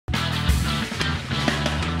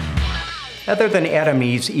Other than Adam and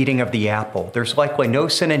Eve's eating of the apple, there's likely no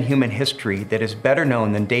sin in human history that is better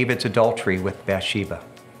known than David's adultery with Bathsheba.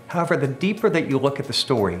 However, the deeper that you look at the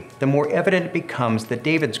story, the more evident it becomes that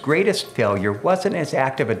David's greatest failure wasn't his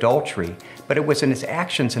act of adultery, but it was in his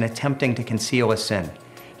actions in attempting to conceal his sin.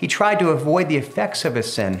 He tried to avoid the effects of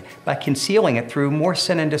his sin by concealing it through more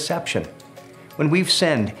sin and deception. When we've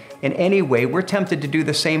sinned in any way, we're tempted to do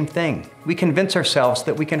the same thing. We convince ourselves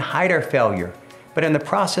that we can hide our failure, but in the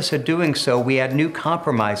process of doing so, we add new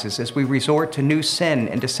compromises as we resort to new sin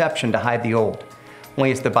and deception to hide the old.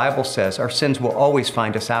 Only as the Bible says, our sins will always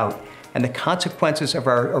find us out, and the consequences of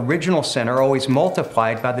our original sin are always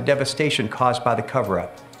multiplied by the devastation caused by the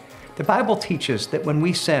cover-up. The Bible teaches that when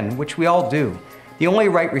we sin, which we all do, the only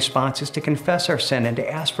right response is to confess our sin and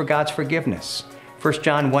to ask for God's forgiveness. 1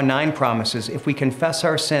 John 1:9 promises, if we confess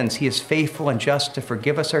our sins, He is faithful and just to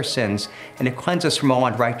forgive us our sins and to cleanse us from all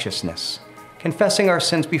unrighteousness. Confessing our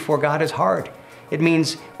sins before God is hard. It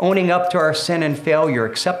means owning up to our sin and failure,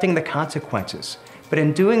 accepting the consequences. But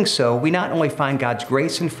in doing so, we not only find God's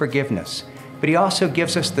grace and forgiveness, but He also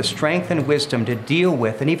gives us the strength and wisdom to deal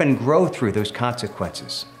with and even grow through those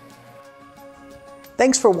consequences.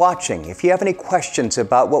 Thanks for watching. If you have any questions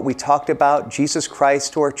about what we talked about, Jesus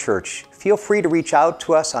Christ or church, feel free to reach out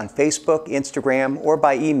to us on Facebook, Instagram, or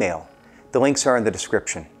by email. The links are in the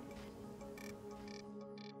description.